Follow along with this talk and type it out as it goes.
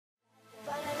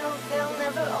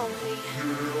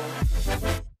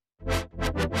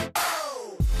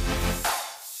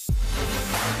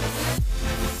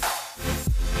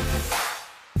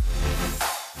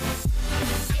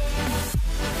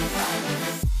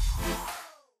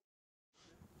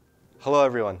Hello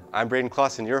everyone, I'm Braden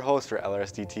Clausen, your host for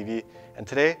LRSD TV, and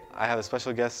today I have a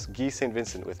special guest, Guy St.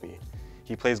 Vincent, with me.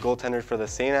 He plays goaltender for the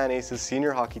St. Anne Aces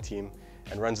senior hockey team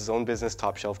and runs his own business,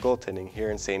 Top Shelf Goaltending, here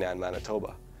in St. Anne,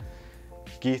 Manitoba.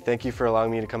 Guy, thank you for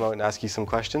allowing me to come out and ask you some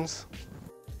questions.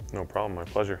 No problem, my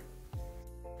pleasure.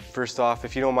 First off,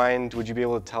 if you don't mind, would you be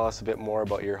able to tell us a bit more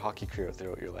about your hockey career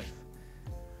throughout your life?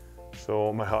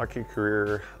 So my hockey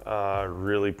career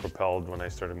really propelled when I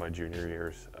started my junior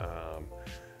years.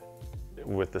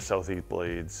 With the Southeast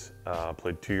Blades,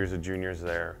 played 2 years of juniors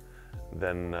there,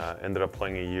 then ended up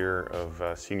playing a year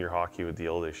of senior hockey with the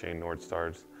Ildeshane North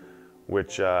Stars,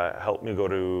 which helped me go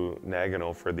to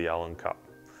Nagano for the Allen Cup.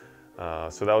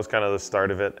 So that was kind of the start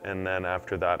of it, and then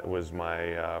after that it was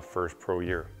my first pro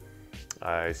year.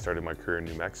 I started my career in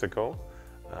New Mexico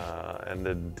and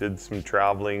then did some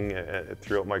traveling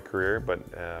throughout my career, but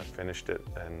finished it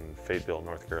in Fayetteville,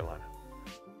 North Carolina.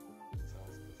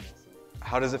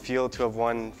 How does it feel to have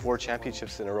won 4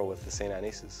 championships in a row with the St. Anne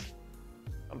Aces?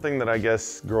 Something that I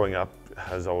guess growing up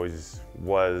was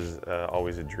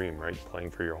always a dream, right?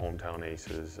 Playing for your hometown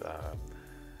Aces,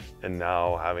 and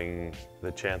now having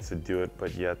the chance to do it,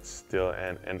 but yet still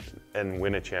and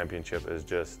win a championship is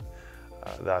just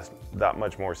that's that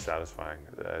much more satisfying.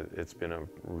 It's been a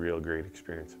real great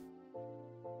experience.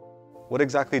 What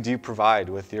exactly do you provide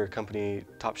with your company,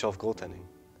 Top Shelf Goaltending?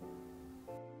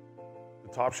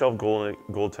 Top Shelf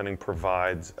Goaltending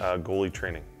provides goalie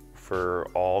training for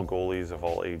all goalies of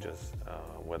all ages,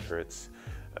 whether it's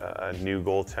a new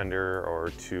goaltender or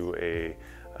to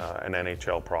an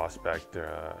NHL prospect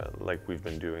like we've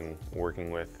been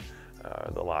working with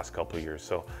the last couple of years.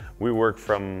 So we work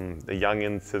from the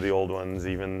youngins to the old ones,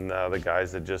 even the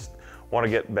guys that just want to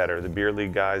get better, the beer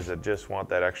league guys that just want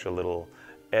that extra little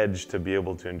edge to be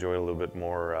able to enjoy a little bit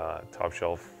more. Top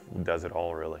Shelf does it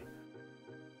all, really.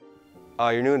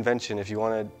 Your new invention, if you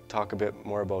want to talk a bit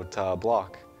more about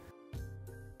Block.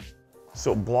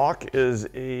 So Block is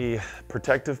a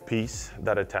protective piece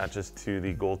that attaches to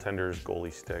the goaltender's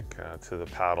goalie stick, to the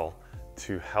paddle,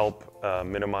 to help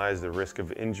minimize the risk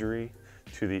of injury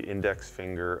to the index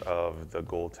finger of the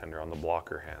goaltender on the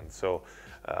blocker hand. So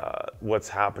what's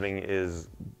happening is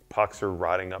pucks are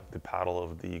riding up the paddle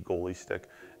of the goalie stick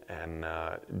and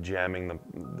jamming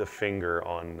the finger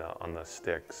on the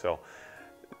stick. So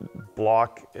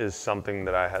Block is something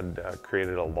that I had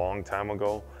created a long time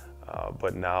ago,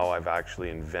 but now I've actually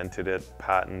invented it,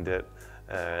 patented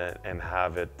it, and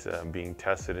have it being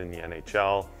tested in the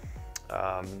NHL,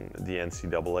 the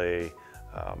NCAA,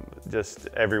 just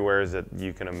everywhere that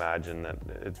you can imagine that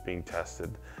it's being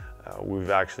tested.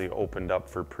 We've actually opened up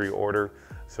for pre-order,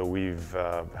 so we've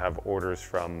have orders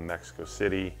from Mexico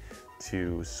City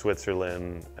to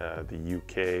Switzerland, the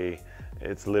UK.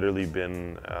 It's literally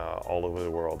been all over the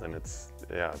world, and it's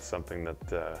something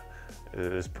that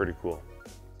is pretty cool.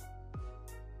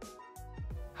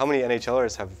 How many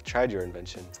NHLers have tried your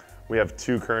invention? We have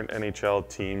 2 current NHL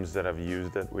teams that have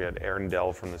used it. We had Aaron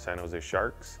Dell from the San Jose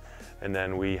Sharks, and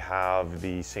then we have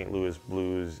the St. Louis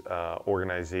Blues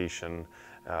organization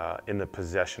in the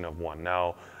possession of one.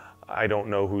 Now, I don't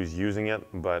know who's using it,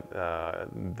 but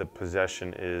the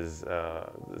possession is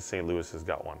St. Louis has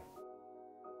got one.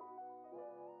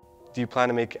 Do you plan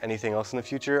to make anything else in the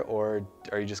future, or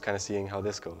are you just kind of seeing how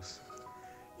this goes?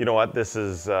 You know what, this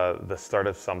is the start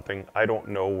of something. I don't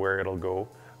know where it'll go.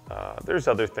 There's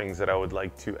other things that I would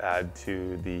like to add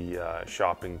to the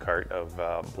shopping cart of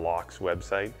Block's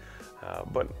website,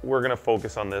 but we're gonna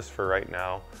focus on this for right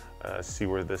now, see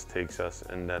where this takes us,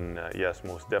 and then yes,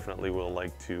 most definitely we'll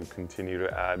like to continue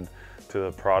to add to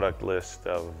the product list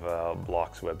of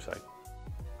Block's website.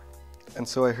 And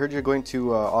so I heard you're going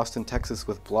to Austin, Texas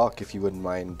with Block, if you wouldn't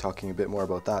mind talking a bit more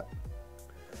about that.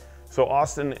 So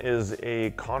Austin is a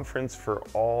conference for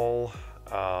all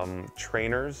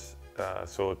trainers,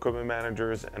 so equipment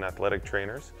managers and athletic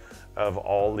trainers of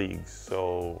all leagues.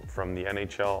 So from the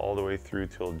NHL all the way through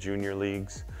till junior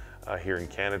leagues here in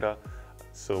Canada.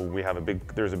 So we have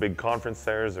there's a big conference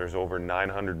there. There's over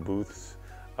 900 booths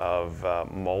of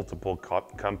multiple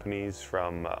companies,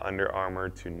 from Under Armour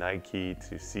to Nike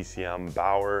to CCM,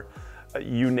 Bauer,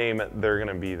 you name it, they're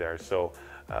gonna be there. So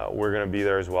we're gonna be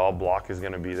there as well. Block is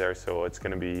gonna be there, so it's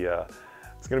gonna be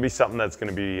something that's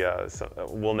gonna be,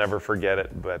 we'll never forget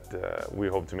it, but we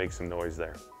hope to make some noise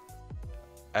there.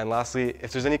 And lastly,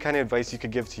 if there's any kind of advice you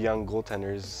could give to young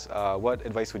goaltenders, what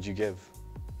advice would you give?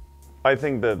 I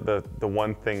think that the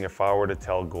one thing, if I were to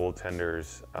tell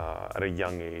goaltenders at a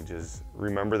young age, is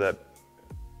remember that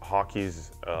hockey's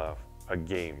a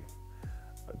game.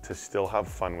 To still have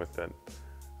fun with it.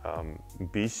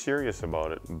 Be serious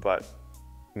about it, but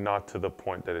not to the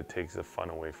point that it takes the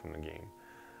fun away from the game.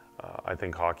 I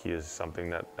think hockey is something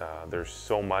that there's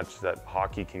so much that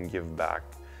hockey can give back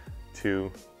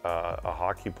to a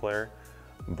hockey player,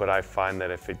 but I find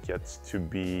that if it gets to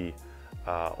be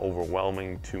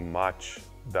overwhelming too much,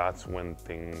 that's when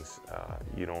things,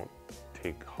 you don't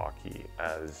take hockey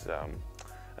as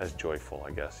joyful,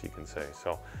 I guess you can say.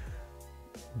 So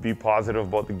be positive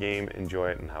about the game, enjoy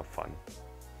it, and have fun.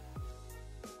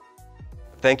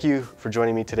 Thank you for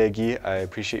joining me today, Guy. I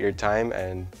appreciate your time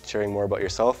and sharing more about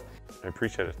yourself. I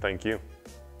appreciate it, thank you.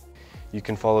 You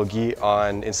can follow Guy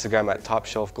on Instagram at Top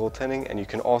Shelf Goaltending, and you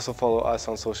can also follow us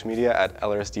on social media at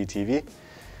LRSD TV.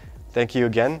 Thank you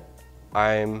again.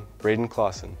 I'm Braden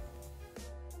Clausen.